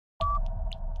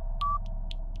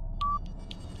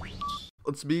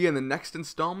Let's begin the next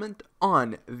installment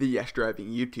on the Yes Driving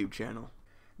YouTube channel.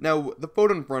 Now, the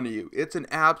photo in front of you, it's an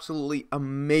absolutely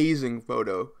amazing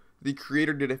photo. The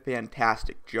creator did a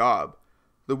fantastic job.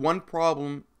 The one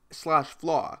problem slash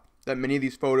flaw that many of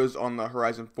these photos on the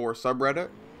Horizon 4 subreddit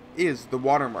is the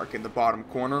watermark in the bottom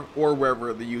corner or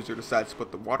wherever the user decides to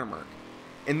put the watermark.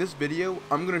 In this video,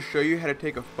 I'm going to show you how to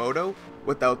take a photo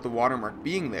without the watermark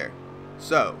being there.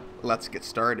 So, let's get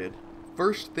started.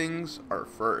 First things are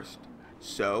first.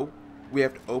 So, we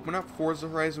have to open up Forza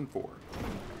Horizon 4.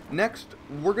 Next,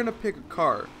 we're going to pick a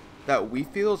car that we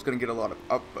feel is going to get a lot of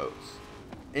upvotes.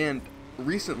 And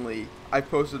recently, I've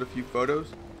posted a few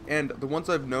photos, and the ones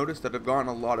I've noticed that have gotten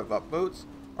a lot of upvotes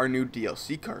are new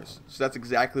DLC cars. So that's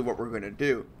exactly what we're going to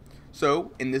do.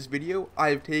 So, in this video, I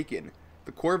have taken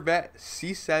the Corvette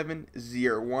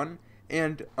C701,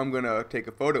 and I'm going to take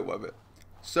a photo of it.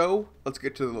 So, let's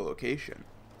get to the location.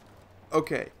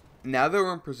 Okay, now that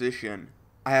we're in position,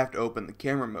 I have to open the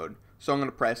camera mode. So I'm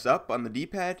going to press up on the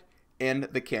D-pad, and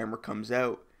the camera comes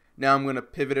out. Now I'm going to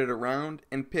pivot it around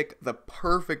and pick the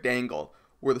perfect angle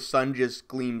where the sun just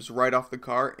gleams right off the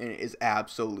car, and it is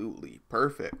absolutely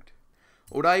perfect.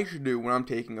 What I usually do when I'm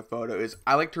taking a photo is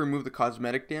I like to remove the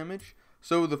cosmetic damage,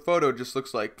 so the photo just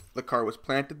looks like the car was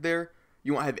planted there.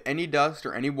 You won't have any dust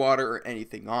or any water or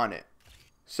anything on it.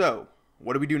 So,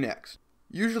 what do we do next?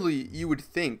 Usually you would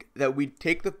think that we'd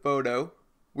take the photo,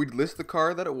 we'd list the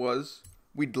car that it was,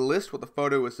 we'd list what the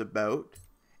photo was about,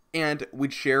 and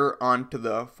we'd share it onto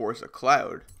the Forza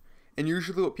cloud. And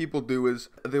usually what people do is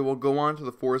they will go onto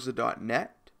the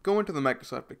Forza.net, go into the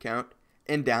Microsoft account,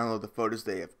 and download the photos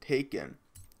they have taken.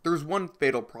 There's one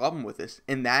fatal problem with this,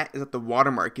 and that is that the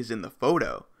watermark is in the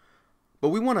photo. But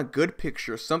we want a good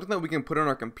picture, something that we can put on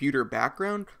our computer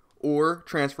background or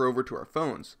transfer over to our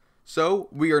phones. So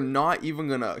we are not even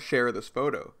going to share this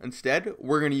photo. Instead,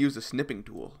 we're going to use the Snipping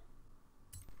Tool.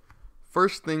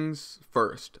 First things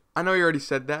first. I know you already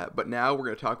said that, but now we're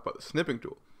going to talk about the Snipping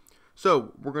Tool.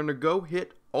 So we're going to go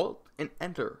hit Alt and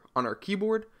Enter on our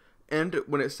keyboard, and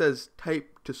when it says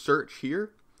type to search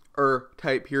here, or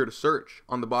type here to search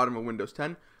on the bottom of Windows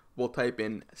 10, we'll type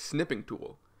in Snipping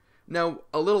Tool. Now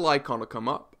a little icon will come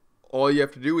up. All you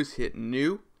have to do is hit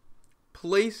New,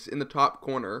 place in the top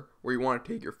corner where you want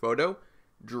to take your photo,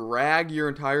 drag your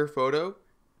entire photo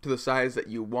to the size that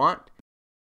you want,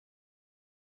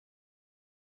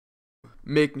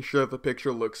 making sure that the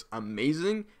picture looks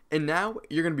amazing, and now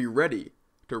you're going to be ready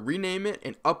to rename it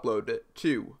and upload it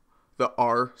to the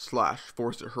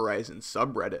r/Forza Horizon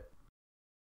subreddit.